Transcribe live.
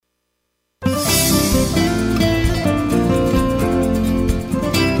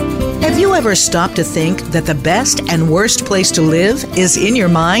ever stop to think that the best and worst place to live is in your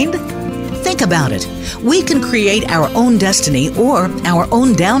mind? Think about it. We can create our own destiny or our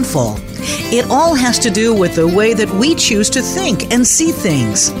own downfall. It all has to do with the way that we choose to think and see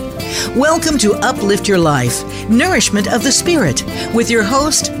things. Welcome to Uplift Your Life, Nourishment of the Spirit, with your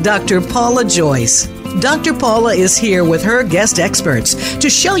host, Dr. Paula Joyce. Dr. Paula is here with her guest experts to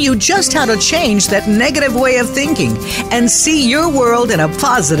show you just how to change that negative way of thinking and see your world in a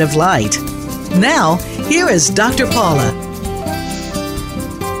positive light. Now, here is Dr. Paula.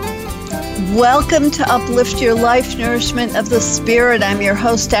 Welcome to Uplift Your Life, Nourishment of the Spirit. I'm your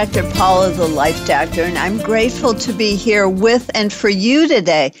host, Dr. Paula, the Life Doctor, and I'm grateful to be here with and for you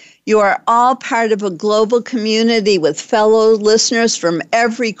today. You are all part of a global community with fellow listeners from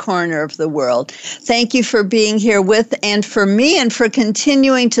every corner of the world. Thank you for being here with and for me and for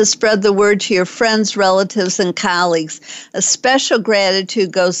continuing to spread the word to your friends, relatives, and colleagues. A special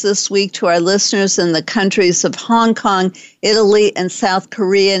gratitude goes this week to our listeners in the countries of Hong Kong, Italy, and South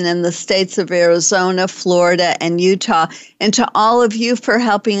Korea, and in the states of Arizona, Florida, and Utah, and to all of you for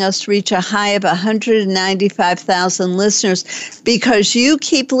helping us reach a high of 195,000 listeners, because you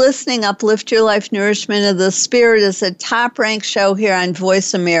keep listening. Uplift Your Life, Nourishment of the Spirit is a top-ranked show here on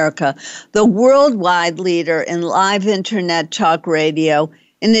Voice America, the worldwide leader in live internet talk radio.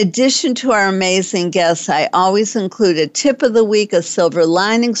 In addition to our amazing guests, I always include a tip of the week, a silver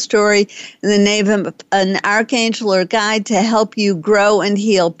lining story, and the name of an archangel or guide to help you grow and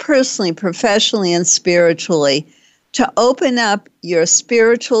heal personally, professionally, and spiritually. To open up your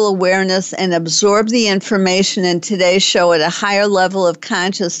spiritual awareness and absorb the information in today's show at a higher level of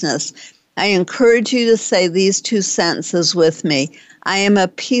consciousness, I encourage you to say these two sentences with me. I am a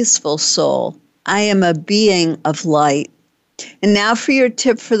peaceful soul. I am a being of light. And now for your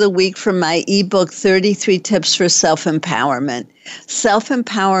tip for the week from my ebook, 33 Tips for Self-Empowerment.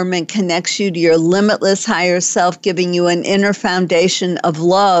 Self-empowerment connects you to your limitless higher self, giving you an inner foundation of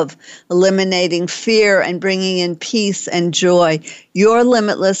love, eliminating fear and bringing in peace and joy. Your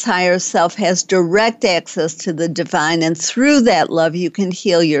limitless higher self has direct access to the divine, and through that love, you can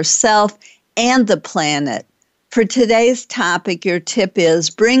heal yourself and the planet. For today's topic, your tip is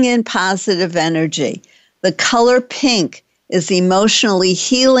bring in positive energy. The color pink is emotionally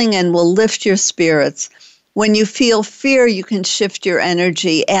healing and will lift your spirits. When you feel fear, you can shift your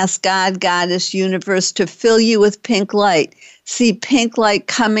energy. Ask God, Goddess, Universe to fill you with pink light. See pink light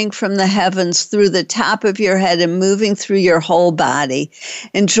coming from the heavens through the top of your head and moving through your whole body.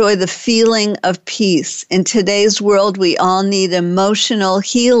 Enjoy the feeling of peace. In today's world, we all need emotional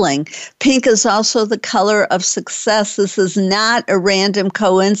healing. Pink is also the color of success. This is not a random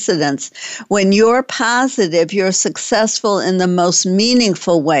coincidence. When you're positive, you're successful in the most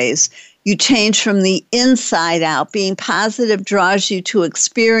meaningful ways. You change from the inside out. Being positive draws you to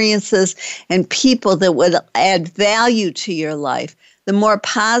experiences and people that would add value to your life. The more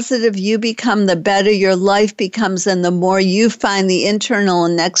positive you become, the better your life becomes, and the more you find the internal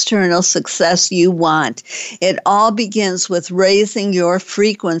and external success you want. It all begins with raising your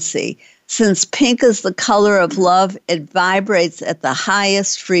frequency. Since pink is the color of love, it vibrates at the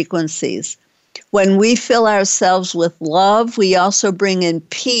highest frequencies. When we fill ourselves with love, we also bring in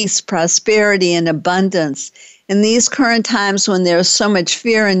peace, prosperity, and abundance. In these current times when there's so much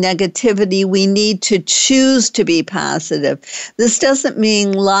fear and negativity, we need to choose to be positive. This doesn't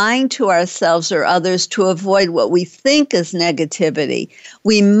mean lying to ourselves or others to avoid what we think is negativity.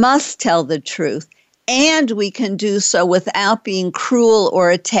 We must tell the truth, and we can do so without being cruel or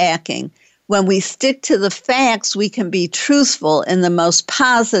attacking. When we stick to the facts, we can be truthful in the most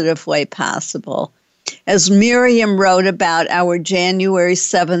positive way possible. As Miriam wrote about our January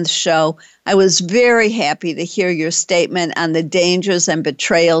 7th show, I was very happy to hear your statement on the dangers and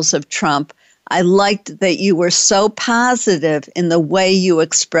betrayals of Trump. I liked that you were so positive in the way you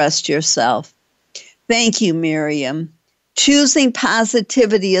expressed yourself. Thank you, Miriam. Choosing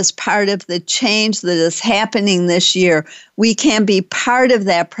positivity is part of the change that is happening this year. We can be part of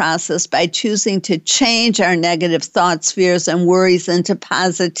that process by choosing to change our negative thoughts, fears, and worries into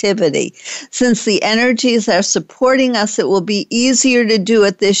positivity. Since the energies are supporting us, it will be easier to do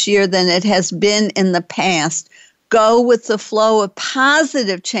it this year than it has been in the past. Go with the flow of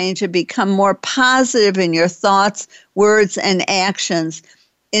positive change and become more positive in your thoughts, words, and actions.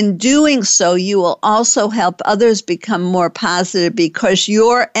 In doing so, you will also help others become more positive because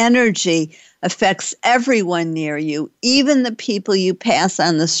your energy affects everyone near you, even the people you pass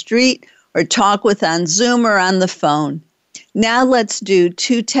on the street or talk with on Zoom or on the phone. Now let's do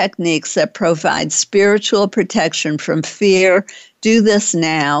 2 techniques that provide spiritual protection from fear. Do this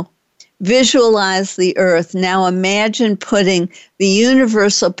now. Visualize the earth. Now imagine putting the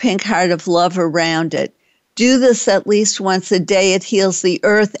universal pink heart of love around it. Do this at least once a day. It heals the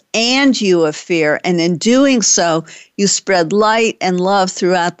earth and you of fear. And in doing so, you spread light and love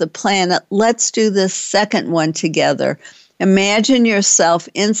throughout the planet. Let's do this second one together. Imagine yourself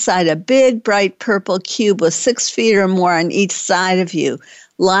inside a big, bright purple cube with 6 feet or more on each side of you.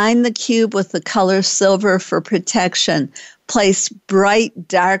 Line the cube with the color silver for protection. Place bright,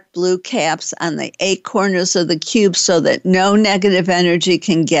 dark blue caps on the 8 corners of the cube so that no negative energy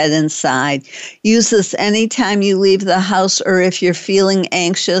can get inside. Use this anytime you leave the house or if you're feeling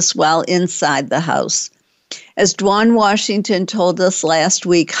anxious while inside the house. As Dwan Washington told us last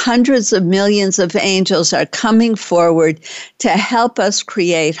week, hundreds of millions of angels are coming forward to help us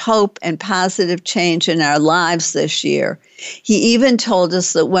create hope and positive change in our lives this year. He even told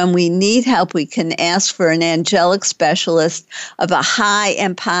us that when we need help, we can ask for an angelic specialist of a high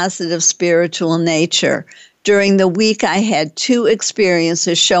and positive spiritual nature. During the week, I had 2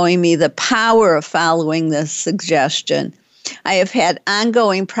 experiences showing me the power of following this suggestion. I have had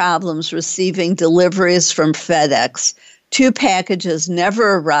ongoing problems receiving deliveries from FedEx. 2 packages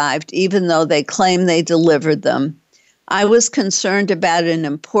never arrived, even though they claim they delivered them. I was concerned about an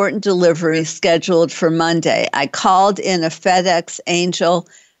important delivery scheduled for Monday. I called in a FedEx angel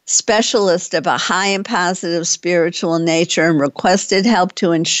specialist of a high and positive spiritual nature and requested help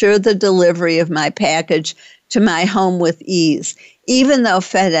to ensure the delivery of my package to my home with ease. Even though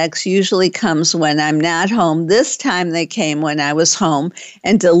FedEx usually comes when I'm not home, this time they came when I was home,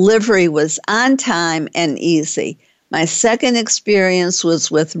 and delivery was on time and easy. My second experience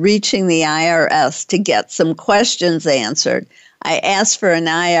was with reaching the IRS to get some questions answered. I asked for an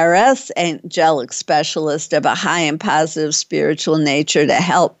IRS angelic specialist of a high and positive spiritual nature to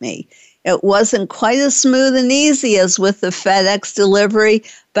help me. It wasn't quite as smooth and easy as with the FedEx delivery,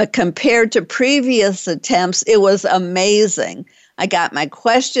 but compared to previous attempts, it was amazing. I got my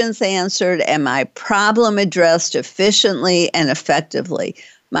questions answered and my problem addressed efficiently and effectively.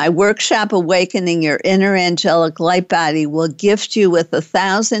 My workshop, Awakening Your Inner Angelic Light Body, will gift you with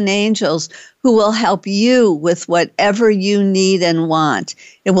 1,000 angels who will help you with whatever you need and want.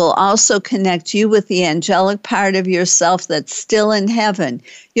 It will also connect you with the angelic part of yourself that's still in heaven.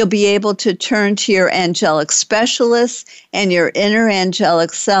 You'll be able to turn to your angelic specialists and your inner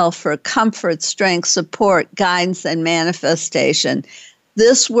angelic self for comfort, strength, support, guidance, and manifestation.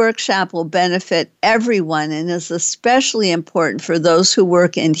 This workshop will benefit everyone and is especially important for those who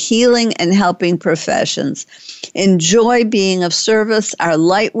work in healing and helping professions. Enjoy being of service, are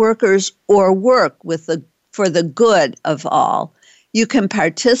light workers, or work for the good of all. You can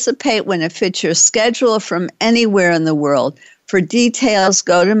participate when it fits your schedule from anywhere in the world. For details,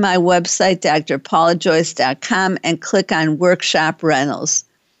 go to my website, drpaulajoyce.com, and click on Workshop Rentals.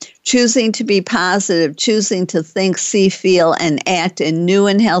 Choosing to be positive, choosing to think, see, feel, and act in new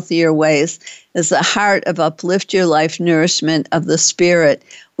and healthier ways is the heart of Uplift Your Life Nourishment of the Spirit.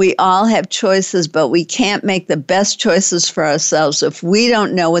 We all have choices, but we can't make the best choices for ourselves if we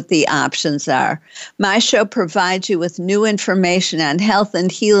don't know what the options are. My show provides you with new information on health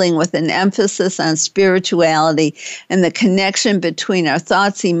and healing with an emphasis on spirituality and the connection between our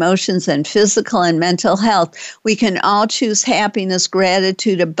thoughts, emotions, and physical and mental health. We can all choose happiness,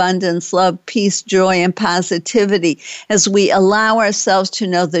 gratitude, abundance, love, peace, joy, and positivity as we allow ourselves to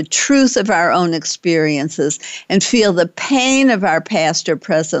know the truth of our own experiences and feel the pain of our past or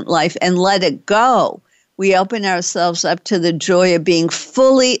present life and let it go. We open ourselves up to the joy of being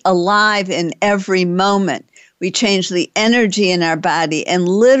fully alive in every moment. We change the energy in our body and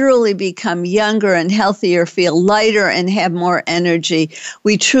literally become younger and healthier, feel lighter and have more energy.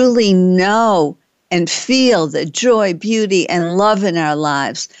 We truly know and feel the joy, beauty, and love in our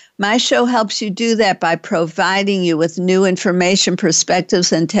lives. My show helps you do that by providing you with new information,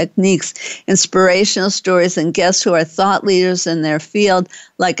 perspectives, and techniques, inspirational stories, and guests who are thought leaders in their field,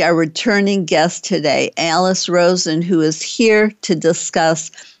 like our returning guest today, Alice Rosen, who is here to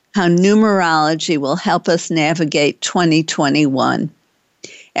discuss how numerology will help us navigate 2021.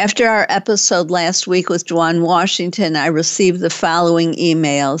 After our episode last week with Dwan Washington, I received the following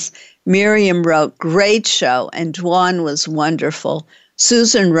emails. Miriam wrote, "Great show," and Dwan was wonderful.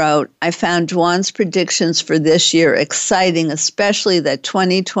 Susan wrote, "I found Dwan's predictions for this year exciting, especially that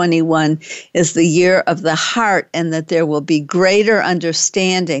 2021 is the year of the heart and that there will be greater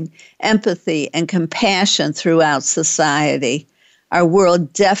understanding, empathy, and compassion throughout society. Our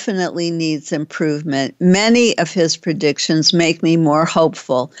world definitely needs improvement. Many of his predictions make me more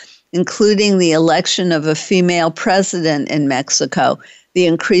hopeful, including the election of a female president in Mexico. the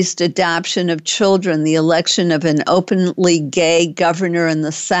increased adoption of children, the election of an openly gay governor in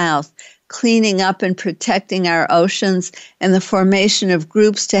the South, cleaning up and protecting our oceans, and the formation of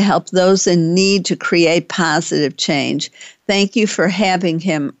groups to help those in need to create positive change. Thank you for having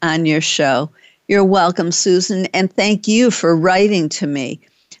him on your show. You're welcome, Susan, and thank you for writing to me.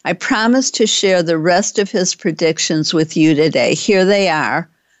 I promise to share the rest of his predictions with you today. Here they are.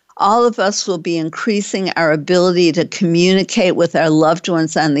 All of us will be increasing our ability to communicate with our loved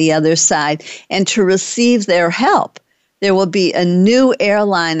ones on the other side and to receive their help. There will be a new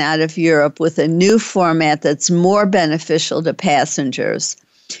airline out of Europe with a new format that's more beneficial to passengers.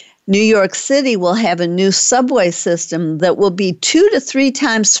 New York City will have a new subway system that will be 2 to 3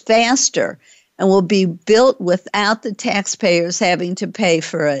 times faster and will be built without the taxpayers having to pay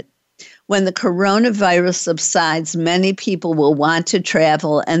for it. When the coronavirus subsides, many people will want to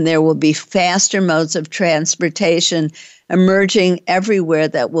travel, and there will be faster modes of transportation emerging everywhere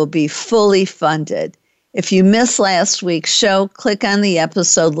that will be fully funded. If you missed last week's show, click on the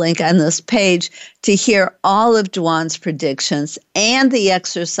episode link on this page to hear all of Dwan's predictions and the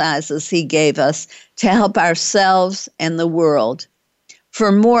exercises he gave us to help ourselves and the world.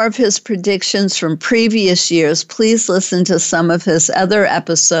 For more of his predictions from previous years, please listen to some of his other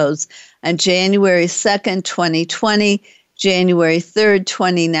episodes on January 2nd, 2020, January 3rd,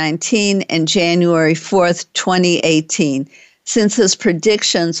 2019, and January 4th, 2018. Since his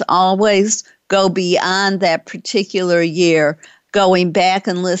predictions always go beyond that particular year, going back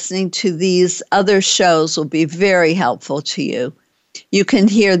and listening to these other shows will be very helpful to you. You can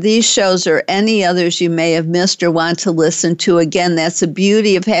hear these shows or any others you may have missed or want to listen to. Again, that's the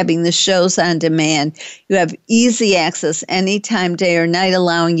beauty of having the shows on demand. You have easy access anytime, day or night,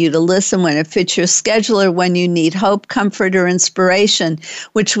 allowing you to listen when it fits your schedule or when you need hope, comfort, or inspiration,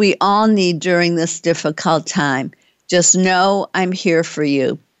 which we all need during this difficult time. Just know I'm here for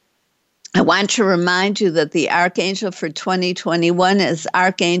you. I want to remind you that the Archangel for 2021 is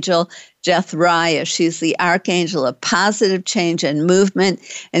Archangel Jethriah. She's the Archangel of positive change and movement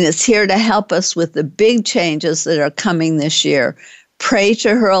and is here to help us with the big changes that are coming this year. Pray to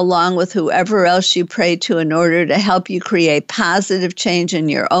her along with whoever else you pray to in order to help you create positive change in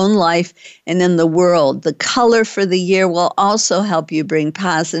your own life and in the world. The color for the year will also help you bring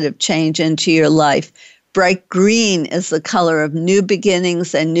positive change into your life. Bright green is the color of new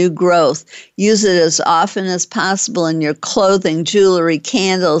beginnings and new growth. Use it as often as possible in your clothing, jewelry,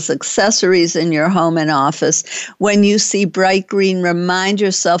 candles, accessories in your home and office. When you see bright green, remind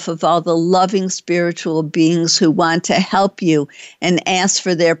yourself of all the loving spiritual beings who want to help you and ask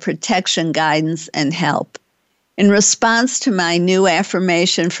for their protection, guidance, and help. In response to my new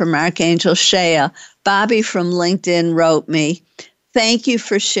affirmation from Archangel Shea, Bobby from LinkedIn wrote me, "Thank you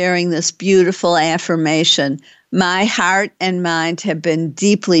for sharing this beautiful affirmation. My heart and mind have been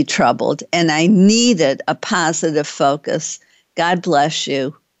deeply troubled, and I needed a positive focus. God bless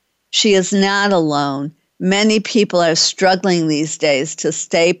you." She is not alone. Many people are struggling these days to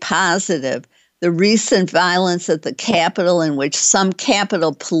stay positive. The recent violence at the Capitol, in which some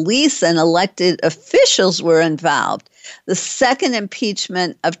Capitol police and elected officials were involved. The second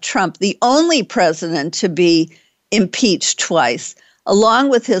impeachment of Trump, the only president to be impeached twice, along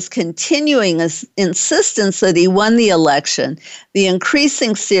with his continuing insistence that he won the election, the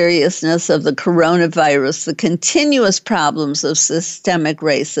increasing seriousness of the coronavirus, the continuous problems of systemic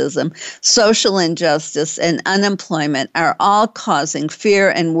racism, social injustice, and unemployment are all causing fear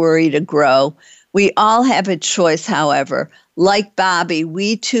and worry to grow. We all have a choice, however. Like Bobby,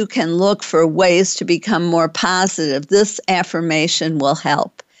 we too can look for ways to become more positive. This affirmation will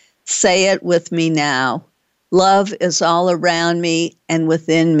help. Say it with me now. Love is all around me and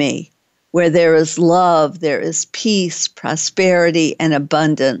within me. Where there is love, there is peace, prosperity, and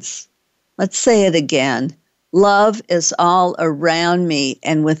abundance. Let's say it again. Love is all around me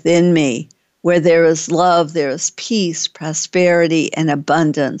and within me. Where there is love, there is peace, prosperity, and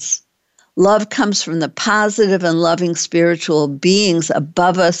abundance. Love comes from the positive and loving spiritual beings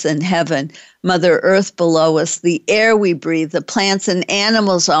above us in heaven, Mother Earth below us, the air we breathe, the plants and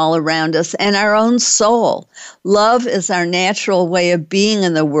animals all around us, and our own soul. Love is our natural way of being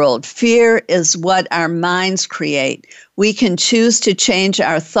in the world. Fear is what our minds create. We can choose to change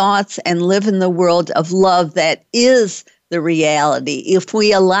our thoughts and live in the world of love that is the reality if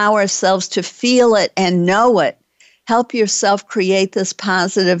we allow ourselves to feel it and know it. Help yourself create this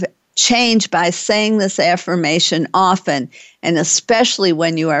positive change by saying this affirmation often, and especially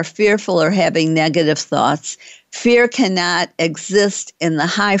when you are fearful or having negative thoughts. Fear cannot exist in the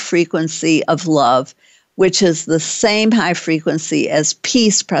high frequency of love. which is the same high frequency as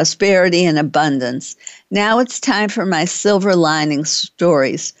peace, prosperity, and abundance. Now it's time for my silver lining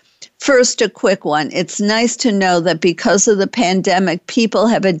stories. First, a quick one. It's nice to know that because of the pandemic, people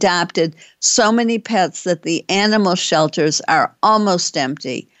have adopted so many pets that the animal shelters are almost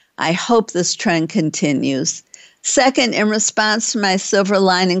empty. I hope this trend continues. Second, in response to my silver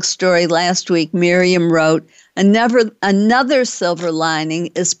lining story last week, Miriam wrote, Another silver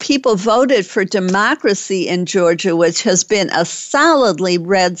lining is people voted for democracy in Georgia, which has been a solidly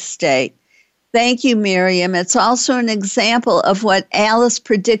red state. Thank you, Miriam. It's also an example of what Alice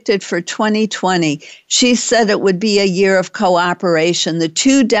predicted for 2020. She said it would be a year of cooperation. The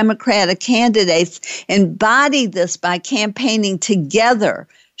two Democratic candidates embodied this by campaigning together,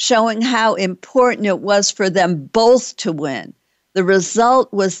 showing how important it was for them both to win. The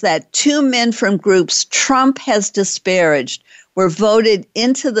result was that two men from groups Trump has disparaged were voted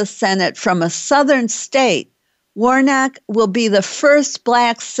into the Senate from a southern state. Warnock will be the first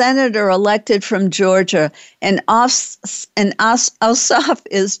black senator elected from Georgia, and Ossoff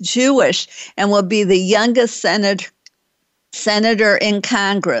is Jewish and will be the youngest senator in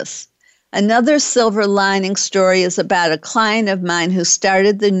Congress. Another silver lining story is about a client of mine who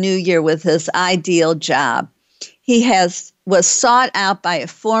started the new year with his ideal job. He was sought out by a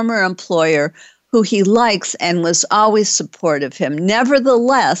former employer who he likes and was always supportive of him.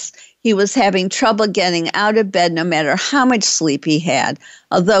 Nevertheless, he was having trouble getting out of bed no matter how much sleep he had.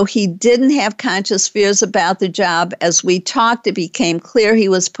 Although he didn't have conscious fears about the job, as we talked, it became clear he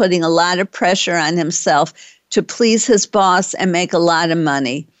was putting a lot of pressure on himself to please his boss and make a lot of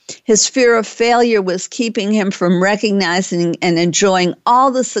money. His fear of failure was keeping him from recognizing and enjoying all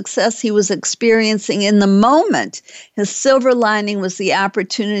the success he was experiencing in the moment. His silver lining was the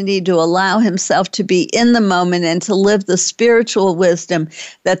opportunity to allow himself to be in the moment and to live the spiritual wisdom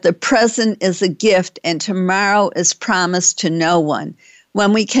that the present is a gift and tomorrow is promised to no one.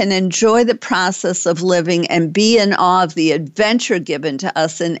 When we can enjoy the process of living and be in awe of the adventure given to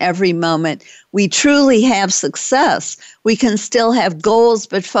us in every moment, we truly have success. We can still have goals,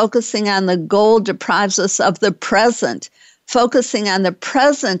 but focusing on the goal deprives us of the present. Focusing on the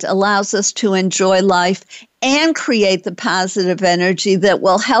present allows us to enjoy life and create the positive energy that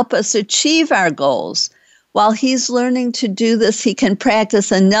will help us achieve our goals. While he's learning to do this, he can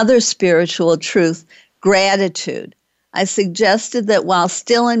practice another spiritual truth, gratitude. I suggested that while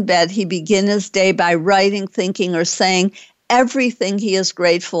still in bed, he begin his day by writing, thinking, or saying everything he is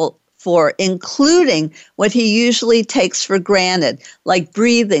grateful for, including what he usually takes for granted, like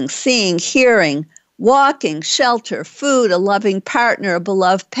breathing, seeing, hearing, walking, shelter, food, a loving partner, a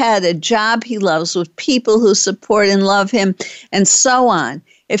beloved pet, a job he loves with people who support and love him, and so on.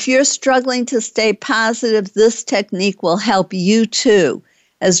 If you're struggling to stay positive, this technique will help you too.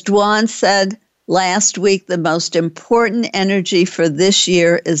 As Dwan said last week, the most important energy for this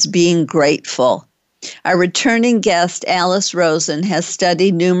year is being grateful. Our returning guest, Alice Rosen, has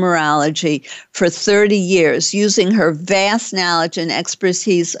studied numerology for 30 years, using her vast knowledge and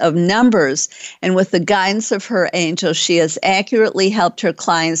expertise of numbers. And with the guidance of her angel, she has accurately helped her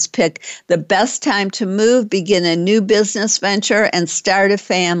clients pick the best time to move, begin a new business venture, and start a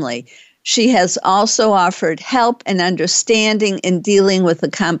family. She has also offered help and understanding in dealing with the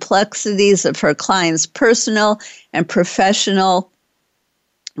complexities of her clients' personal and professional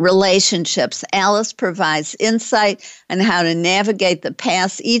relationships. Alice provides insight on how to navigate the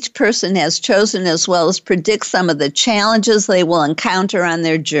paths each person has chosen, as well as predict some of the challenges they will encounter on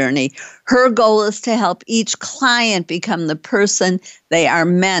their journey. Her goal is to help each client become the person they are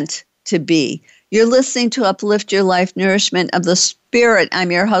meant to be. You're listening to Uplift Your Life, Nourishment of the Spirit. I'm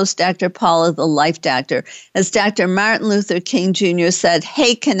your host, Dr. Paula, the Life Doctor. As Dr. Martin Luther King Jr. said,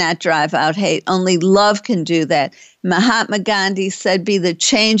 hate cannot drive out hate. Only love can do that. Mahatma Gandhi said, be the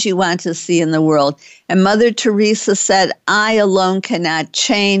change you want to see in the world. And Mother Teresa said, I alone cannot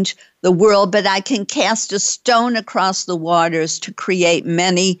change the world, but I can cast a stone across the waters to create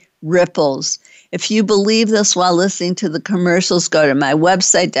many ripples. If you believe this while listening to the commercials, go to my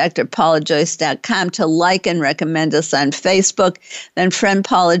website, drpaulajoyce.com, to like and recommend us on Facebook. Then friend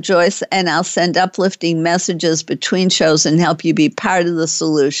Paula Joyce, and I'll send uplifting messages between shows and help you be part of the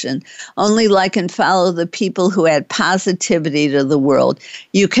solution. Only like and follow the people who add positivity to the world.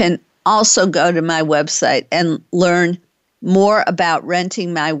 You can also go to my website and learn more about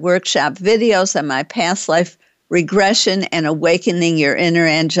renting my workshop videos on my past life regression and awakening your inner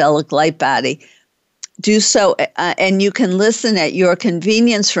angelic light body. Do so, and you can listen at your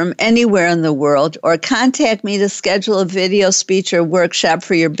convenience from anywhere in the world, or contact me to schedule a video, speech, or workshop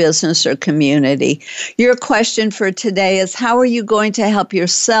for your business or community. Your question for today is, how are you going to help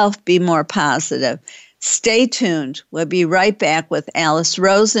yourself be more positive? Stay tuned. We'll be right back with Alice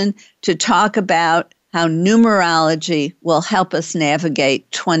Rosen to talk about how numerology will help us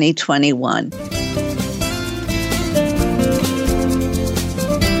navigate 2021.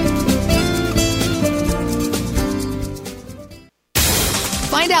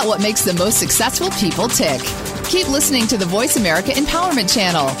 Find out what makes the most successful people tick. Keep listening to the Voice America Empowerment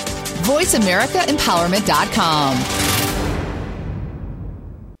Channel. VoiceAmericaEmpowerment.com.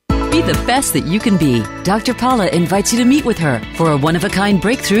 Be the best that you can be. Dr. Paula invites you to meet with her for a one-of-a-kind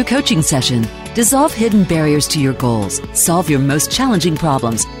breakthrough coaching session. Dissolve hidden barriers to your goals, solve your most challenging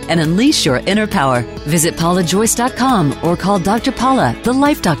problems, and unleash your inner power. Visit paulajoyce.com or call Dr. Paula, the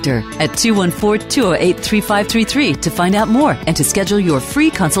Life Doctor, at 214-208-3533 to find out more and to schedule your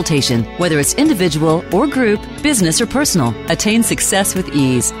free consultation. Whether it's individual or group, business or personal, attain success with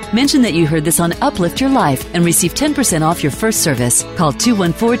ease. Mention that you heard this on Uplift Your Life and receive 10% off your first service. Call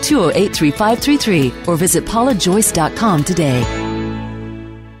 214-208-3533 or visit paulajoyce.com today.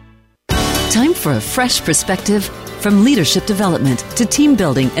 Time for a fresh perspective. From leadership development to team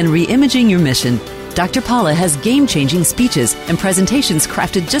building and re-imaging your mission, Dr. Paula has game-changing speeches and presentations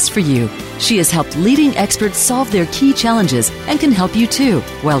crafted just for you. She has helped leading experts solve their key challenges and can help you too,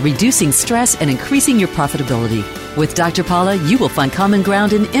 while reducing stress and increasing your profitability. With Dr. Paula, you will find common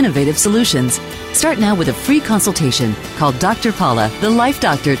ground and innovative solutions. Start now with a free consultation. Call Dr. Paula, the Life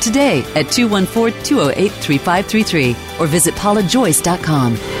Doctor, today at 214-208-3533 or visit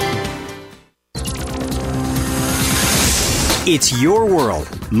paulajoyce.com. It's your world.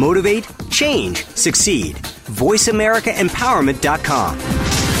 Motivate, change, succeed. VoiceAmericaEmpowerment.com.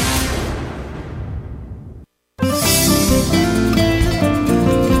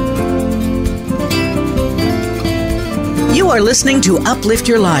 You are listening to Uplift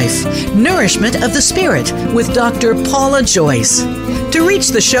Your Life, Nourishment of the Spirit with Dr. Paula Joyce. To reach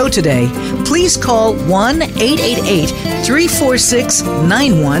the show today, please call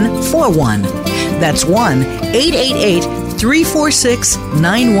 1-888-346-9141. That's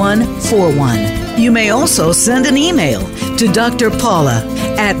 1-888-346-9141. You may also send an email to Dr. Paula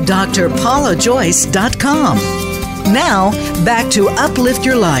at drpaulajoyce.com. Now, back to Uplift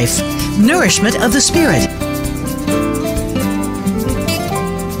Your Life, Nourishment of the Spirit.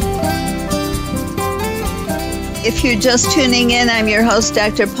 If you're just tuning in, I'm your host,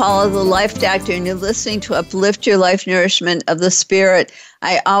 Dr. Paula, the Life Doctor, and you're listening to Uplift Your Life, Nourishment of the Spirit.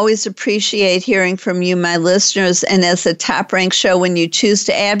 I always appreciate hearing from you, my listeners, and as a top-ranked show, when you choose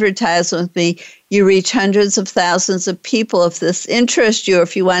to advertise with me, you reach hundreds of thousands of people. If this interests you, or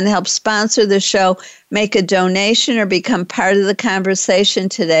if you want to help sponsor the show, make a donation, or become part of the conversation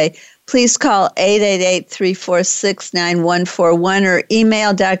today, please call 888-346-9141 or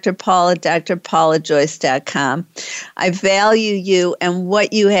email Dr. Paula at drpaulajoyce.com. I value you and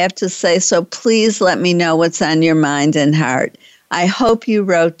what you have to say, so please let me know what's on your mind and heart. I hope you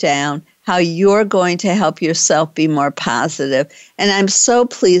wrote down how you're going to help yourself be more positive. And I'm so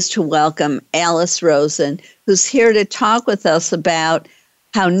pleased to welcome Alice Rosen, who's here to talk with us about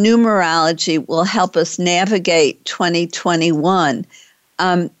how numerology will help us navigate 2021.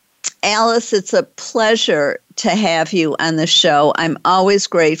 Alice, it's a pleasure to have you on the show. I'm always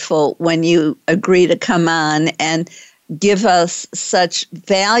grateful when you agree to come on and give us such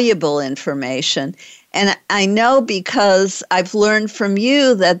valuable information. And I know because I've learned from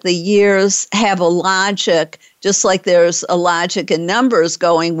you that the years have a logic, just like there's a logic in numbers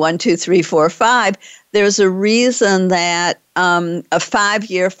going 1, 2, 3, 4, 5. There's a reason that a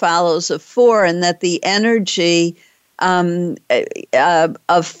 5-year follows a 4, and that the energy of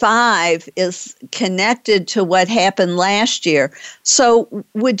 5 is connected to what happened last year. So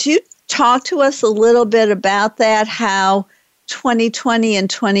would you talk to us a little bit about that, how 2020 and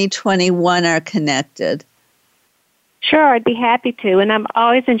 2021 are connected? Sure, I'd be happy to. And I'm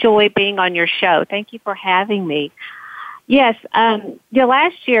always enjoy being on your show. Thank you for having me. Yes,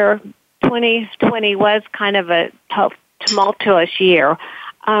 last year, 2020, was kind of a tough, tumultuous year.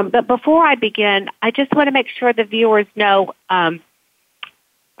 But before I begin, I just want to make sure the viewers know when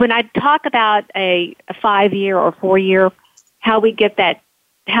I talk about a 5-year or 4-year, how I get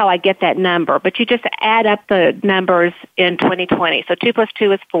that number. But you just add up the numbers in 2020. So 2 plus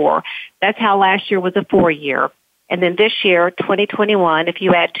 2 is 4. That's how last year was a 4-year. And then this year, 2021, if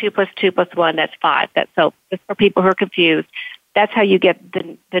you add 2 plus 2 plus 1, that's 5. So just for people who are confused, that's how you get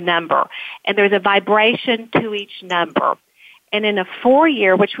the number. And there's a vibration to each number. And in a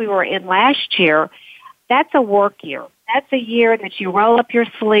 4-year, which we were in last year, that's a work year. That's a year that you roll up your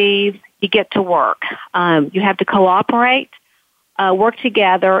sleeves, you get to work. You have to cooperate, work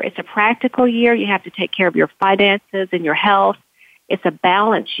together. It's a practical year. You have to take care of your finances and your health. It's a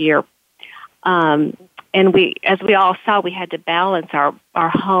balance year. and as we all saw, we had to balance our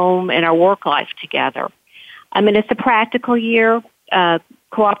home and our work life together. I mean, it's a practical year,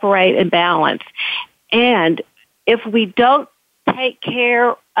 cooperate and balance. And if we don't take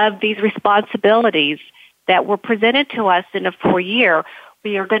care of these responsibilities that were presented to us in a 4-year,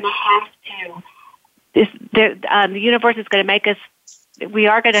 we are going to have to, the universe is going to make us, we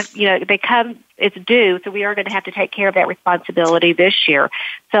are going to, it's due, so we are going to have to take care of that responsibility this year.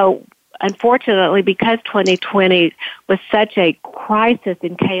 So unfortunately, because 2020 was such a crisis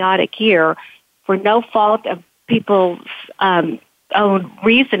and chaotic year, for no fault of people's own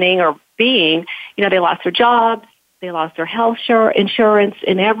reasoning or being, they lost their jobs, they lost their health insurance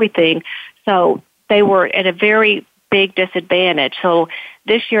and everything. So they were at a very big disadvantage. So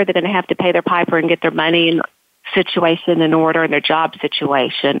this year they're going to have to pay their piper and get their money and situation in order and their job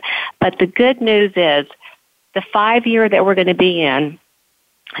situation. But the good news is the 5-year that we're going to be in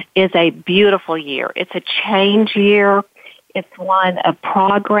is a beautiful year. It's a change year. It's one of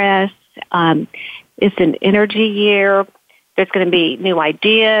progress. It's an energy year. There's going to be new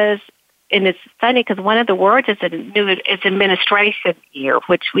ideas. And it's funny because one of the words is administration year,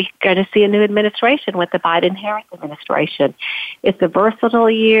 which we're going to see a new administration with the Biden-Harris administration. It's a versatile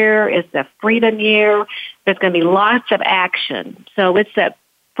year. It's a freedom year. There's going to be lots of action. So it's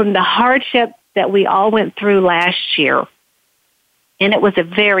from the hardship that we all went through last year, and it was a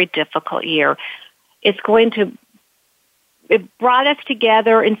very difficult year. It brought us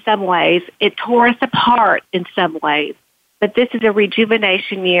together in some ways. It tore us apart in some ways. But this is a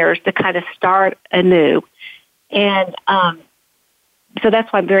rejuvenation year to kind of start anew. And so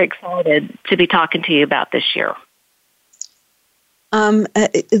that's why I'm very excited to be talking to you about this year.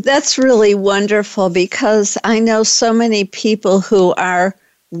 That's really wonderful because I know so many people who are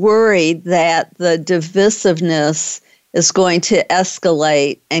worried that the divisiveness is going to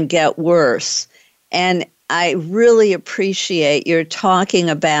escalate and get worse. And I really appreciate your talking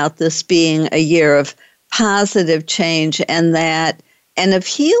about this being a year of positive change and of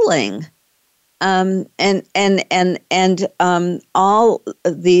healing, and all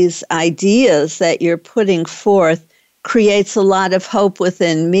these ideas that you're putting forth creates a lot of hope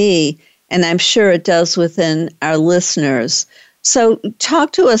within me, and I'm sure it does within our listeners. So,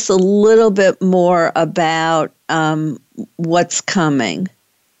 talk to us a little bit more about what's coming.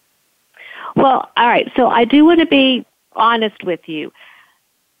 Well, all right. So, I do want to be honest with you.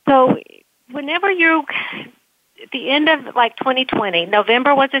 So, whenever at the end of 2020,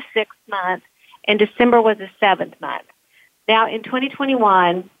 November was a 6th month and December was a 7th month. Now in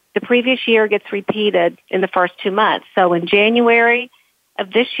 2021, the previous year gets repeated in the first 2 months. So in January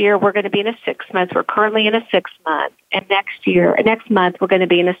of this year, we're going to be in a 6th month. We're currently in a 6th month. And next month, we're going to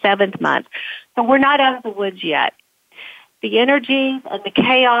be in a 7th month. So we're not out of the woods yet. The energy and the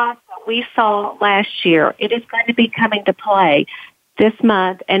chaos that we saw last year, it is going to be coming to play this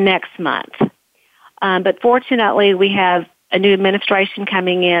month and next month. But fortunately, we have a new administration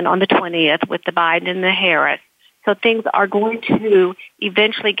coming in on the 20th with the Biden and the Harris. So things are going to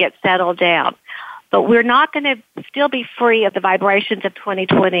eventually get settled down. But we're not going to still be free of the vibrations of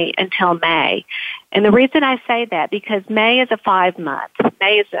 2020 until May. And the reason I say that, because May is a 5-month.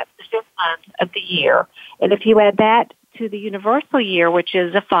 May is the 5th month of the year. And if you add that to the universal year, which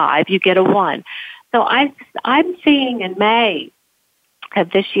is a 5, you get a 1. So I'm seeing in May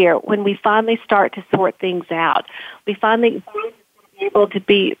of this year, when we finally start to sort things out, we finally be able to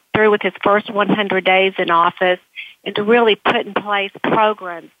be through with his first 100 days in office and to really put in place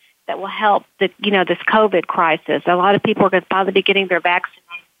programs that will help this COVID crisis. A lot of people are going to finally be getting their vaccinations,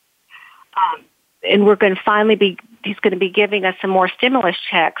 and he's going to be giving us some more stimulus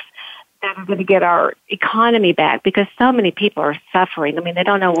checks that are going to get our economy back, because so many people are suffering. I mean, they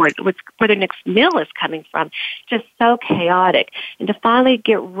don't know where their next meal is coming from. Just so chaotic. And to finally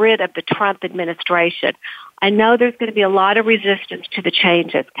get rid of the Trump administration, I know there's going to be a lot of resistance to the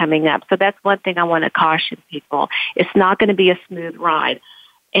changes coming up. So that's one thing I want to caution people. It's not going to be a smooth ride.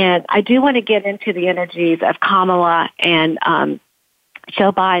 And I do want to get into the energies of Kamala and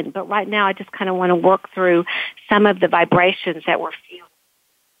Joe Biden, but right now I just kind of want to work through some of the vibrations that we're feeling.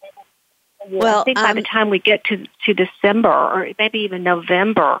 Well, I think by the time we get to December or maybe even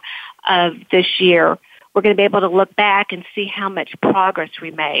November of this year, we're going to be able to look back and see how much progress we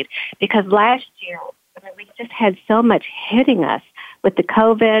made. Because last year, we just had so much hitting us with the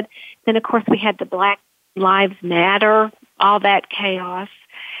COVID. Then, of course, we had the Black Lives Matter, all that chaos.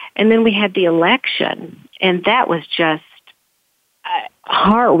 And then we had the election, and that was just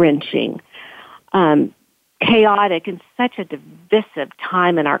heart-wrenching. Chaotic and such a divisive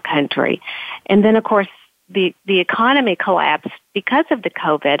time in our country. And then, of course, the economy collapsed because of the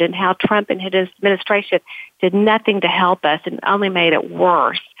COVID and how Trump and his administration did nothing to help us and only made it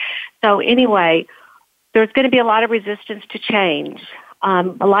worse. So anyway, there's going to be a lot of resistance to change. A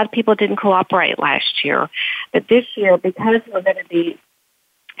lot of people didn't cooperate last year. But this year, because we're going to be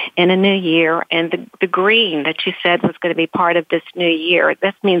in a new year, and the green that you said was going to be part of this new year,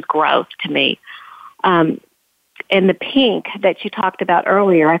 this means growth to me. And the pink that you talked about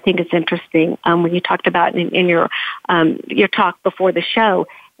earlier, I think is interesting. When you talked about in your talk before the show,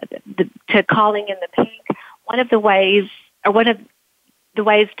 to calling in the pink, one of the ways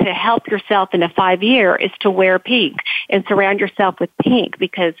to help yourself in a 5-year is to wear pink and surround yourself with pink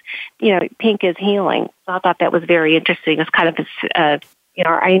because, pink is healing. So I thought that was very interesting. It's kind of,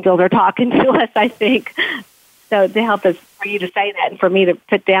 our angels are talking to us, I think. So to help us, for you to say that and for me to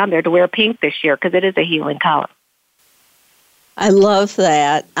put down there to wear pink this year because it is a healing color. I love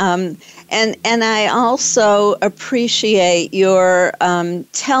that. And I also appreciate your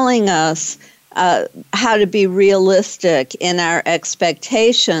telling us how to be realistic in our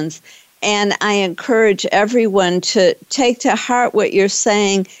expectations. And I encourage everyone to take to heart what you're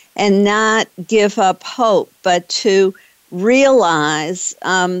saying and not give up hope, but to realize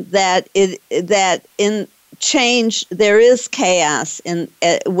that in change there is chaos in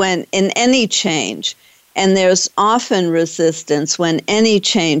any change. And there's often resistance when any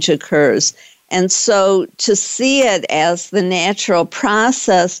change occurs. And so to see it as the natural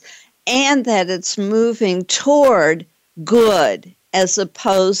process and that it's moving toward good as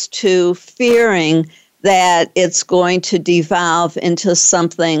opposed to fearing that it's going to devolve into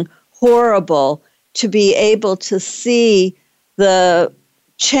something horrible, to be able to see the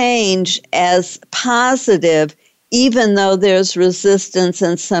change as positive even though there's resistance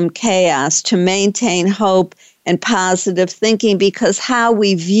and some chaos, to maintain hope and positive thinking, because how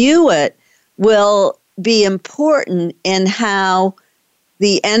we view it will be important in how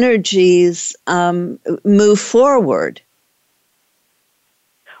the energies move forward.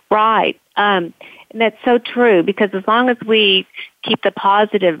 Right. And that's so true, because as long as we keep the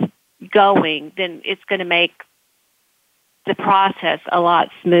positive going, then it's going to make the process a lot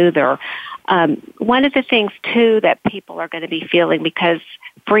smoother. One of the things, too, that people are going to be feeling, because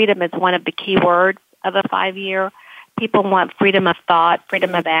freedom is one of the key words of a 5-year, people want freedom of thought,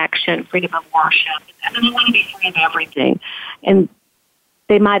 freedom of action, freedom of worship. And they want to be free of everything. And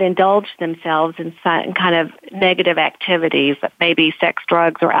they might indulge themselves in kind of negative activities, maybe sex,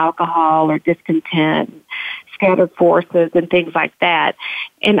 drugs, or alcohol, or discontent, scattered forces, and things like that.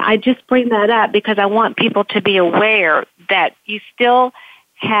 And I just bring that up because I want people to be aware that you still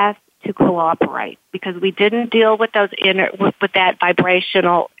have to cooperate, because we didn't deal with those with that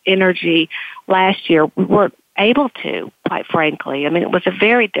vibrational energy last year. We weren't able to, quite frankly. I mean, it was a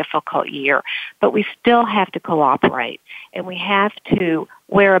very difficult year, but we still have to cooperate, and we have to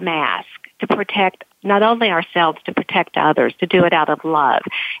wear a mask to protect not only ourselves, to protect others, to do it out of love.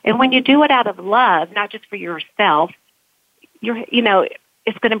 And when you do it out of love, not just for yourself,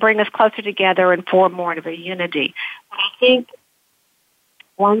 it's going to bring us closer together and form more of a unity. But I think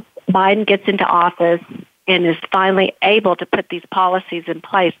once Biden gets into office and is finally able to put these policies in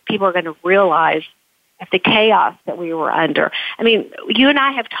place, people are going to realize the chaos that we were under. I mean, you and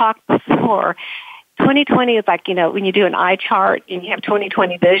I have talked before. 2020 is like, when you do an eye chart and you have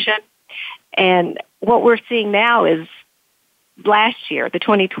 2020 vision. And what we're seeing now is last year, the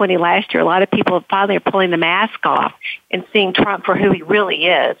 2020 last year, a lot of people finally are pulling the mask off and seeing Trump for who he really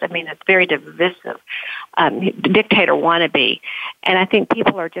is. I mean, it's very divisive, dictator wannabe. And I think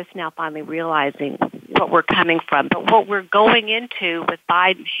people are just now finally realizing what we're coming from. But what we're going into with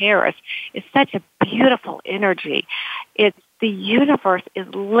Biden-Harris is such a beautiful energy. The universe is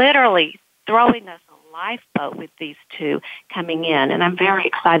literally throwing us a lifeboat with these two coming in. And I'm very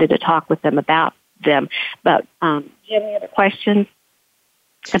excited to talk with them about them. But do you have any other questions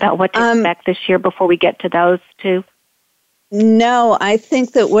about what to expect this year before we get to those two? No, I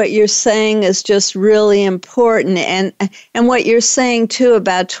think that what you're saying is just really important, and what you're saying too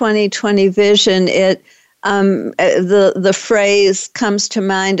about 2020 vision. The phrase comes to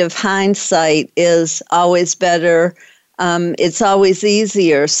mind of hindsight is always better. It's always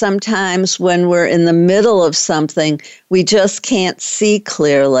easier. Sometimes when we're in the middle of something, we just can't see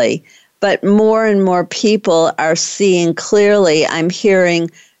clearly. But more and more people are seeing clearly. I'm hearing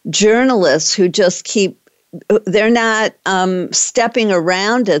journalists who just they're not stepping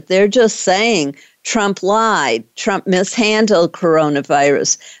around it. They're just saying Trump lied, Trump mishandled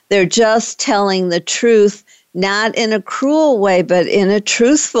coronavirus. They're just telling the truth, not in a cruel way, but in a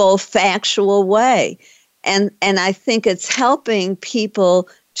truthful, factual way. And I think it's helping people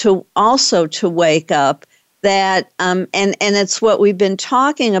to wake up that, and it's what we've been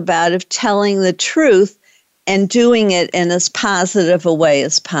talking about, of telling the truth and doing it in as positive a way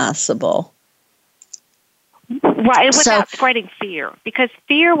as possible. Right, and without spreading fear, because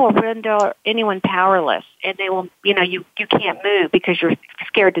fear will render anyone powerless, and they will, you can't move because you're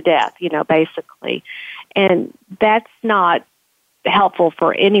scared to death, basically. And that's not helpful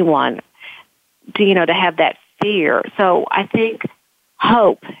for anyone to have that fear. So I think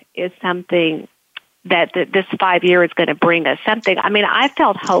hope is something that this 5 year is going to bring us. Something, I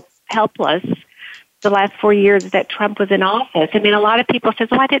felt helpless the last 4 years that Trump was in office. A lot of people says,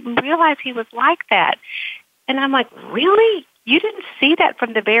 I didn't realize he was like that. And I'm like, really? You didn't see that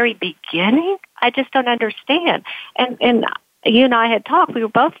from the very beginning? I just don't understand. And you and I had talked. We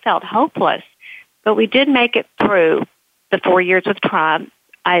both felt hopeless, but we did make it through the 4 years with Trump.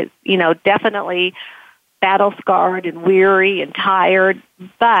 I, definitely battle-scarred and weary and tired,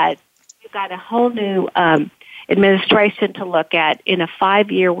 but you've got a whole new administration to look at in a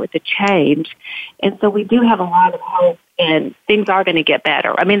 5 year with a change. And so we do have a lot of hope, and things are going to get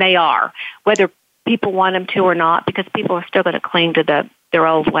better. They are, whether people want them to or not, because people are still going to cling to their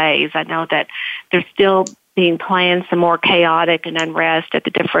old ways. I know that there's still being planned some more chaotic and unrest at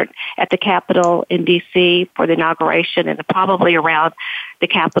the Capitol in D.C. for the inauguration, and probably around the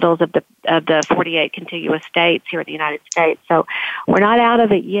capitals of the 48 contiguous states here in the United States. So we're not out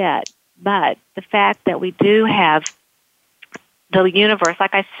of it yet, but the fact that we do have the universe,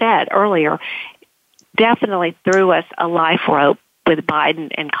 like I said earlier, definitely threw us a life rope with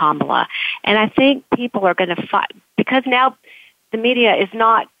Biden and Kamala. And I think people are going to fight, because now the media is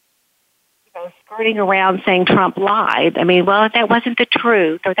not skirting around saying Trump lied. That wasn't the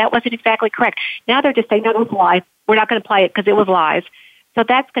truth, or that wasn't exactly correct. Now they're just saying, no, it was a lie. We're not going to play it because it was lies. So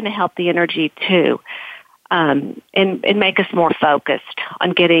that's going to help the energy too, and make us more focused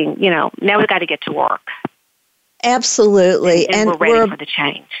on getting, now we've got to get to work. And we're ready for the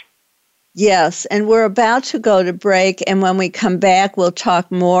change. Yes, and we're about to go to break, and when we come back, we'll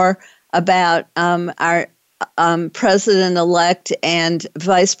talk more about our president-elect and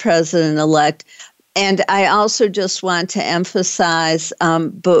vice president-elect. And I also just want to emphasize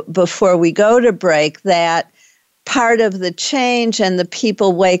before we go to break that part of the change and the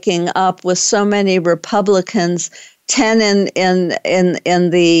people waking up with so many Republicans, 10 in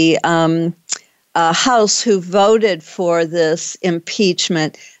the House who voted for this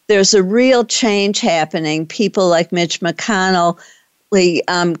impeachment. There's a real change happening. People like Mitch McConnell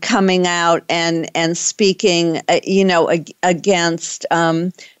coming out and speaking, against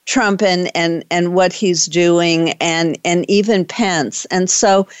Trump and what he's doing, and even Pence. And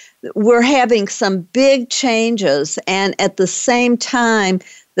so we're having some big changes, and at the same time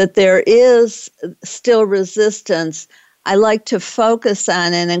that there is still resistance, I like to focus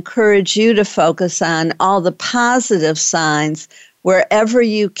on and encourage you to focus on all the positive signs wherever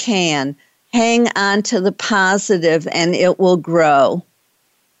you can. Hang on to the positive, and it will grow.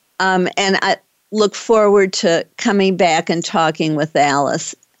 And I look forward to coming back and talking with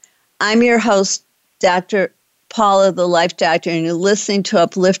Alice. I'm your host, Dr. Paula, the Life Doctor, and you're listening to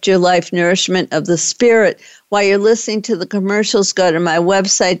Uplift Your Life, Nourishment of the Spirit. While you're listening to the commercials, go to my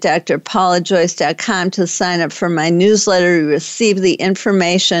website, drpaulajoyce.com, to sign up for my newsletter. You receive the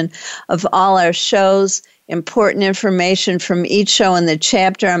information of all our shows, important information from each show, in the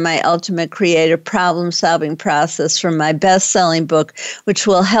chapter on my ultimate creative problem-solving process from my best-selling book, which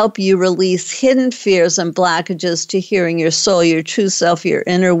will help you release hidden fears and blockages to hearing your soul, your true self, your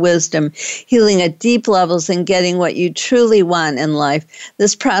inner wisdom, healing at deep levels, and getting what you truly want in life.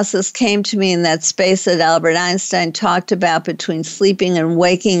 This process came to me in that space that Albert Einstein talked about between sleeping and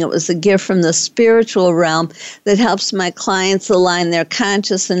waking. It was a gift from the spiritual realm that helps my clients align their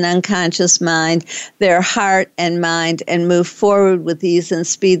conscious and unconscious mind, their heart and mind, and move forward with ease and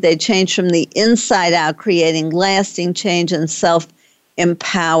speed. They change from the inside out, creating lasting change and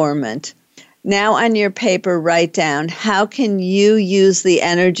self-empowerment. Now on your paper, write down, how can you use the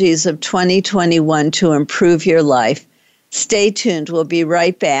energies of 2021 to improve your life? Stay tuned. We'll be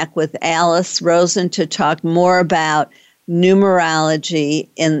right back with Alice Rosen to talk more about numerology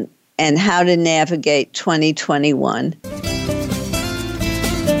and how to navigate 2021.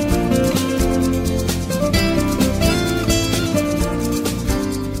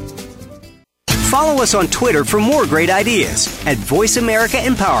 Follow us on Twitter for more great ideas at Voice America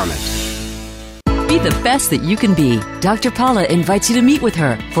Empowerment. Be the best that you can be. Dr. Paula invites you to meet with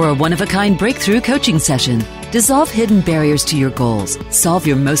her for a one-of-a-kind breakthrough coaching session. Dissolve hidden barriers to your goals, solve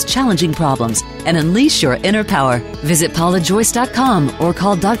your most challenging problems, and unleash your inner power. Visit paulajoyce.com or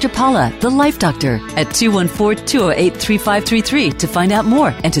call Dr. Paula, the Life Doctor, at 214-208-3533 to find out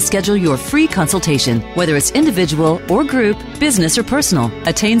more and to schedule your free consultation. Whether it's individual or group, business or personal,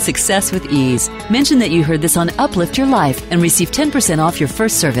 attain success with ease. Mention that you heard this on Uplift Your Life and receive 10% off your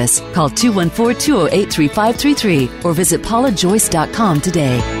first service. Call 214-208-3533 or visit paulajoyce.com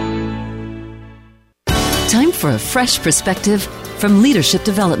today. Time for a fresh perspective. From leadership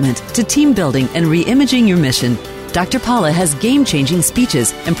development to team building and re-imaging your mission, Dr. Paula has game-changing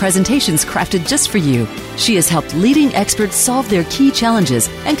speeches and presentations crafted just for you. She has helped leading experts solve their key challenges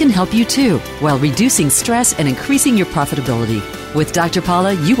and can help you too, while reducing stress and increasing your profitability. With Dr.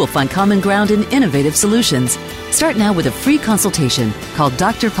 Paula, you will find common ground and innovative solutions. Start now with a free consultation. Call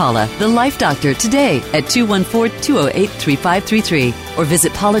Dr. Paula, the Life Doctor, today at 214-208-3533 or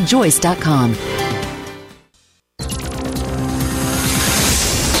visit paulajoyce.com.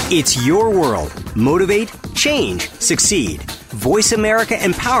 It's your world. Motivate, change, succeed.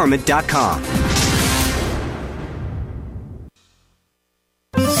 VoiceAmericaEmpowerment.com.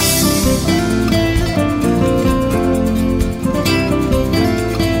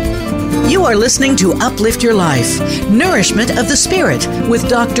 You are listening to Uplift Your Life, Nourishment of the Spirit with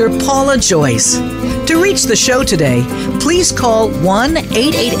Dr. Paula Joyce. To reach the show today, please call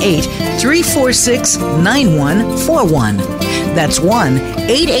 1-888-346-9141. That's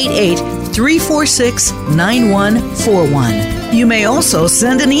 1-888-346-9141. You may also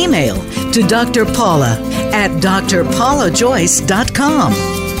send an email to Dr. Paula at drpaulajoyce.com.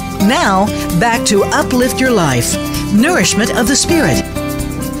 Now, back to Uplift Your Life, Nourishment of the Spirit.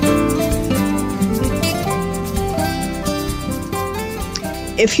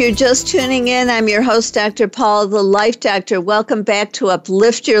 If you're just tuning in, I'm your host, Dr. Paula, the Life Doctor. Welcome back to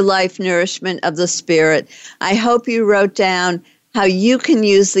Uplift Your Life, Nourishment of the Spirit. I hope you wrote down how you can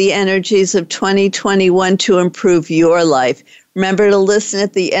use the energies of 2021 to improve your life. Remember to listen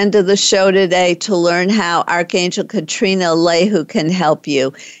at the end of the show today to learn how Archangel Katrina Alehu can help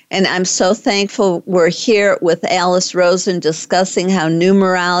you. And I'm so thankful we're here with Alice Rosen discussing how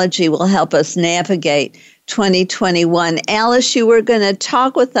numerology will help us navigate 2021. Alice, you were going to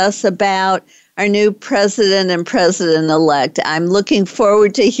talk with us about our new president and president-elect. I'm looking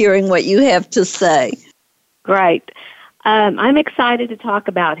forward to hearing what you have to say. Great. I'm excited to talk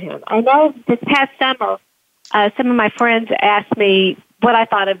about him. I know this past summer, some of my friends asked me what I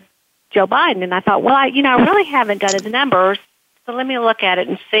thought of Joe Biden, and I thought, well, I really haven't done his numbers, so let me look at it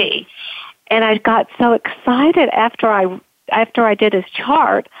and see. And I got so excited after I did his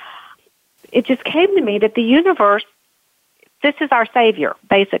chart. It just came to me that the universe, this is our savior,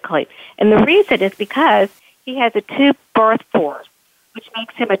 basically. And the reason is because he has a 2 birth force, which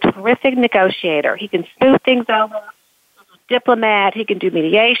makes him a terrific negotiator. He can smooth things over. He's a diplomat. He can do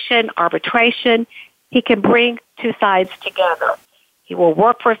mediation, arbitration. He can bring 2 sides together. He will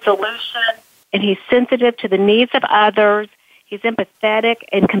work for a solution, and he's sensitive to the needs of others. He's empathetic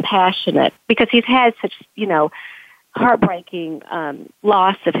and compassionate because he's had such, heartbreaking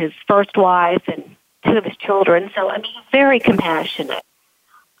loss of his first wife and 2 of his children. So, he's very compassionate.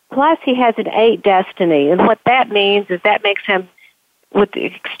 Plus, he has an 8 destiny, and what that means is that makes him with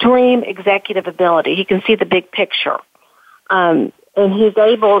extreme executive ability. He can see the big picture, and he's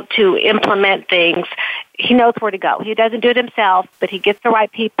able to implement things. He knows where to go. He doesn't do it himself, but he gets the right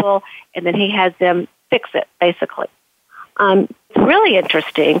people, and then he has them fix it, basically. What's really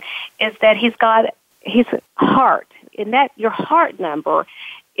interesting is that he's got his heart. In that, your heart number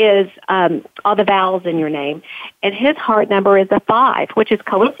is all the vowels in your name, and his heart number is a 5, which is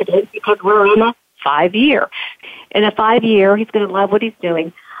coincidence because we're in a 5-year. In a 5-year, he's going to love what he's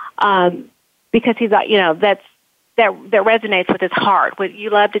doing because he's, that resonates with his heart. What you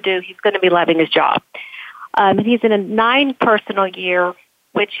love to do, he's going to be loving his job. And he's in a 9 personal year,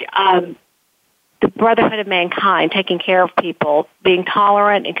 which the brotherhood of mankind, taking care of people, being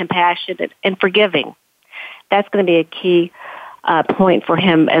tolerant and compassionate and forgiving. That's going to be a key point for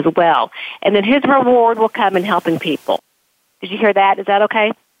him as well. And then his reward will come in helping people. Did you hear that? Is that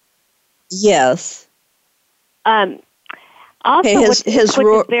okay? Yes. Also, his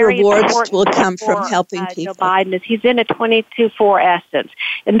rewards will come from helping people. Joe Biden is he's in a 22-4 essence.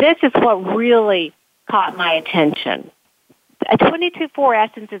 And this is what really caught my attention. A 22-4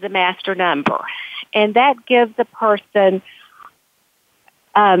 essence is a master number. And that gives a person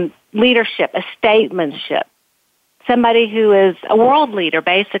leadership, a statesmanship, somebody who is a world leader,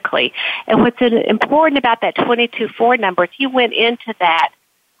 basically. And what's important about that 22-4 number, if you went into that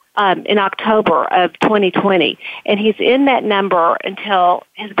in October of 2020, and he's in that number until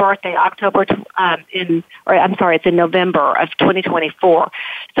his birthday, it's in November of 2024.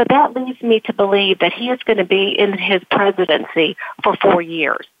 So that leads me to believe that he is going to be in his presidency for 4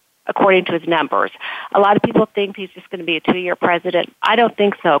 years, according to his numbers. A lot of people think he's just going to be a 2-year president. I don't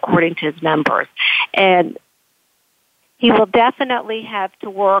think so, according to his numbers. And he will definitely have to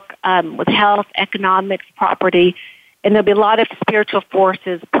work with health, economics, property, and there'll be a lot of spiritual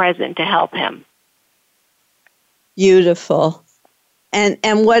forces present to help him. Beautiful. And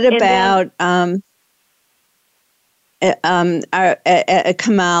what about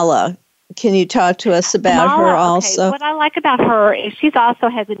Kamala? Can you talk to us about Kamala, her also? Okay. What I like about her is she also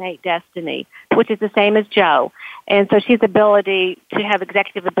has innate destiny, which is the same as Joe. And so she's ability to have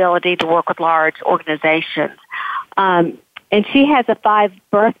executive ability to work with large organizations. And she has a 5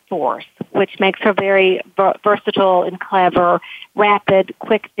 birth force, which makes her very versatile and clever, rapid,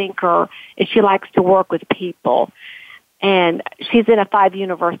 quick thinker, and she likes to work with people. And she's in a 5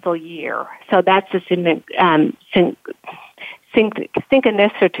 universal year, so that's a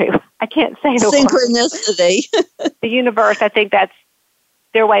synchronicity. I can't say the synchronicity. Word. The universe, I think that's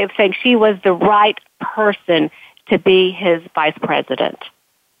their way of saying she was the right person to be his vice president.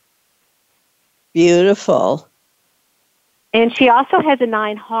 Beautiful. And she also has a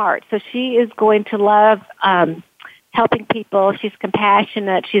 9 heart, so she is going to love helping people. She's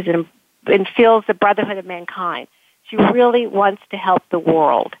compassionate. And feels the brotherhood of mankind. She really wants to help the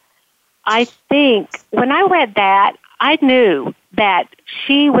world. I think when I read that, I knew that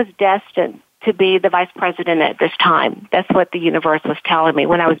she was destined to be the vice president at this time. That's what the universe was telling me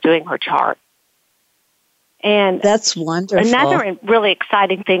when I was doing her chart. And that's wonderful. Another really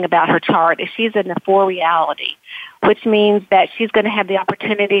exciting thing about her chart is she's in the 4 reality, which means that she's going to have the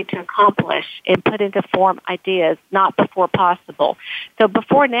opportunity to accomplish and put into form ideas not before possible. So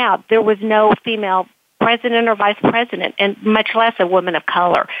before now, there was no female president or vice president, and much less a woman of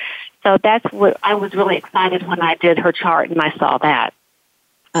color. So that's what I was really excited when I did her chart and I saw that.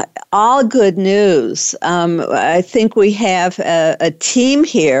 All good news. I think we have a team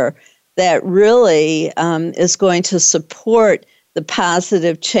here that really is going to support the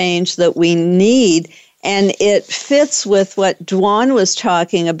positive change that we need. And it fits with what Dwan was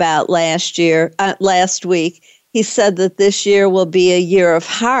talking about last week. He said that this year will be a year of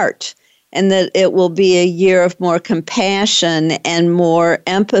heart and that it will be a year of more compassion and more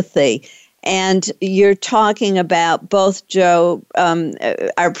empathy. And you're talking about both Joe,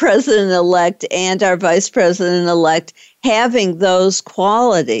 our president-elect, and our vice president-elect having those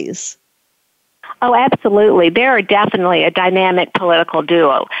qualities. Oh, absolutely. They're definitely a dynamic political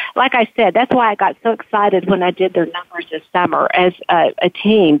duo. Like I said, that's why I got so excited when I did their numbers this summer as a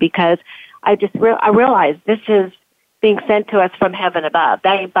team, because I realized this is being sent to us from heaven above.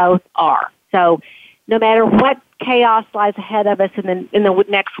 They both are. So no matter what chaos lies ahead of us in the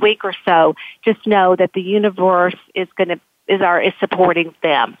next week or so, just know that the universe is supporting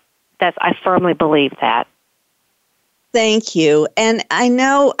them. I firmly believe that. Thank you. And I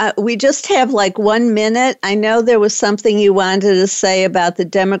know we just have like 1 minute. I know there was something you wanted to say about the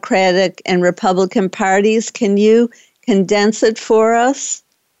Democratic and Republican parties. Can you condense it for us?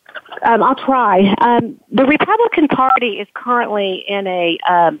 I'll try. The Republican Party is currently in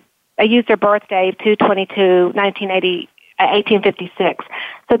I used their birthday of 2/22/1856.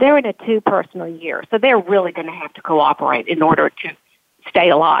 So they're in a 2 personal year. So they're really going to have to cooperate in order to stay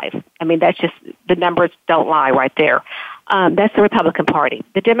alive. I mean, that's just, the numbers don't lie right there. That's the Republican Party.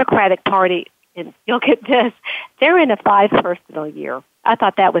 The Democratic Party, and you'll get this, they're in a 5 personal year. I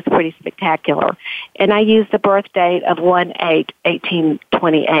thought that was pretty spectacular. And I used the birth date of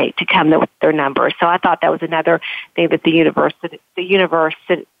 1/8/1828 to come up with their numbers. So I thought that was another thing that the universe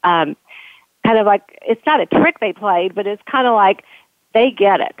kind of like, it's not a trick they played, but it's kind of like they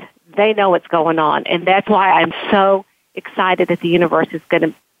get it. They know what's going on. And that's why I'm so excited that the universe is going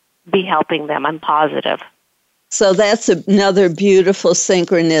to be helping them. I'm positive. So that's another beautiful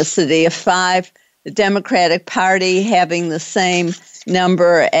synchronicity. A 5, the Democratic Party having the same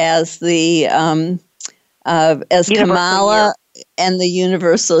number as the as Kamala and the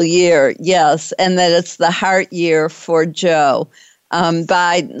universal year. Yes, and that it's the heart year for Joe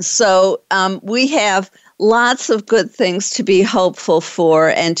Biden. So we have lots of good things to be hopeful for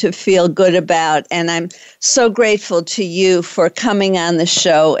and to feel good about. And I'm so grateful to you for coming on the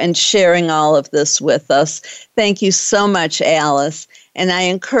show and sharing all of this with us. Thank you so much, Alice. And I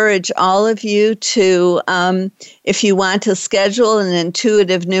encourage all of you to, if you want to schedule an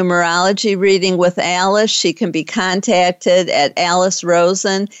intuitive numerology reading with Alice, she can be contacted at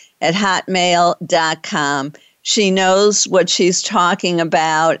alicerosen@hotmail.com. She knows what she's talking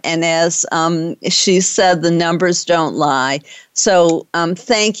about. And as she said, the numbers don't lie. So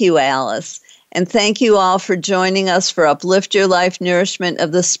thank you, Alice. And thank you all for joining us for Uplift Your Life, Nourishment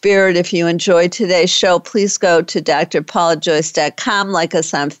of the Spirit. If you enjoyed today's show, please go to drpaulajoyce.com, like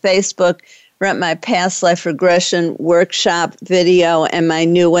us on Facebook, rent my past life regression workshop video and my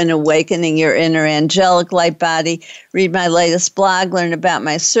new one, Awakening Your Inner Angelic Light Body. Read my latest blog, learn about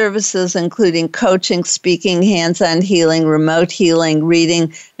my services, including coaching, speaking, hands-on healing, remote healing,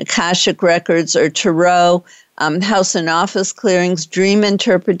 reading Akashic Records or Tarot, house and office clearings, dream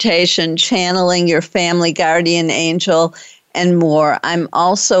interpretation, channeling your family guardian angel, and more. I'm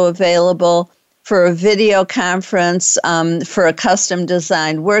also available for a video conference, for a custom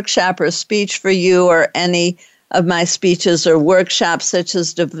designed workshop or speech for you, or any of my speeches or workshops, such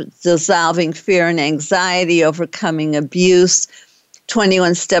as dissolving fear and anxiety, overcoming abuse,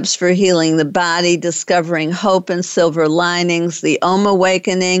 21 Steps for Healing the Body, Discovering Hope and Silver Linings, the Om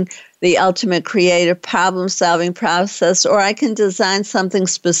Awakening, the Ultimate Creative Problem-Solving Process, or I can design something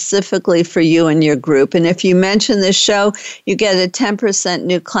specifically for you and your group. And if you mention this show, you get a 10%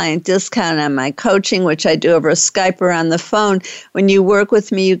 new client discount on my coaching, which I do over Skype or on the phone. When you work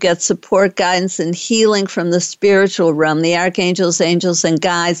with me, you get support, guidance, and healing from the spiritual realm. The archangels, angels, and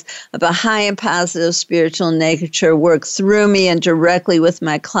guides of a high and positive spiritual nature work through me and directly with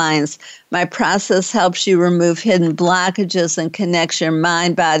my clients. My process helps you remove hidden blockages and connects your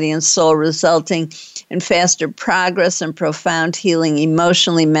mind, body, and soul, resulting in faster progress and profound healing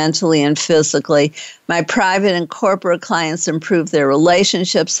emotionally, mentally, and physically. My private and corporate clients improve their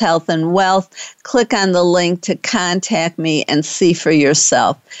relationships, health, and wealth. Click on the link to contact me and see for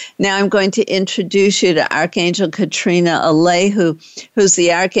yourself. Now I'm going to introduce you to Archangel Katrina Alehu, who's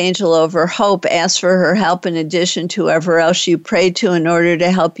the Archangel over hope. Ask for her help in addition to whoever else you pray to in order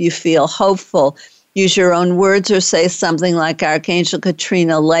to help you feel hopeful. Use your own words or say something like, Archangel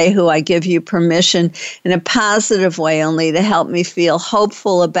Katrina Alehu, I give you permission in a positive way only to help me feel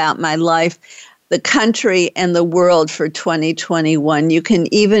hopeful about my life, the country, and the world for 2021. You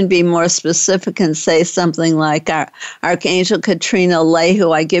can even be more specific and say something like, Archangel Katrina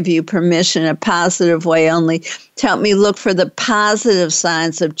Alehu, I give you permission in a positive way only to help me look for the positive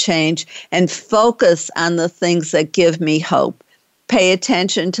signs of change and focus on the things that give me hope. Pay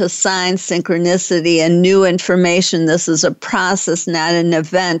attention to signs, synchronicity, and new information. This is a process, not an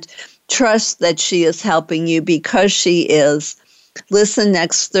event. Trust that she is helping you because she is. Listen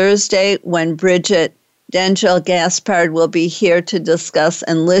next Thursday when Bridget Dengel Gaspard will be here to discuss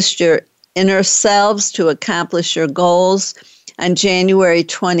Enlist Your Inner Selves to Accomplish Your Goals. On January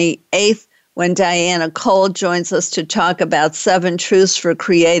 28th, when Diana Cole joins us to talk about 7 truths for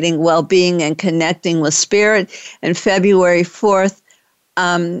creating well-being and connecting with spirit. And February 4th,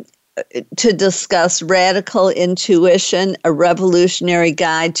 to discuss Radical Intuition, a revolutionary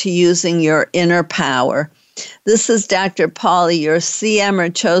guide to using your inner power. This is Dr. Paula, your CM or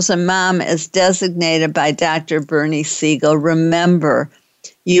chosen mom, as designated by Dr. Bernie Siegel. Remember,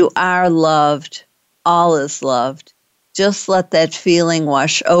 you are loved. All is loved. Just let that feeling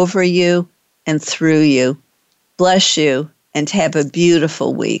wash over you and through you. Bless you and have a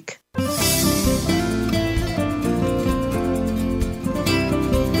beautiful week.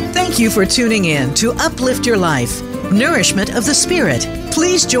 Thank you for tuning in to Uplift Your Life, Nourishment of the Spirit.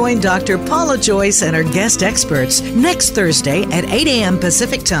 Please join Dr. Paula Joyce and her guest experts next Thursday at 8 a.m.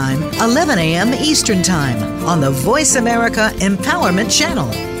 Pacific Time, 11 a.m. Eastern Time on the Voice America Empowerment Channel.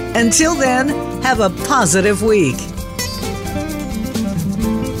 Until then, have a positive week.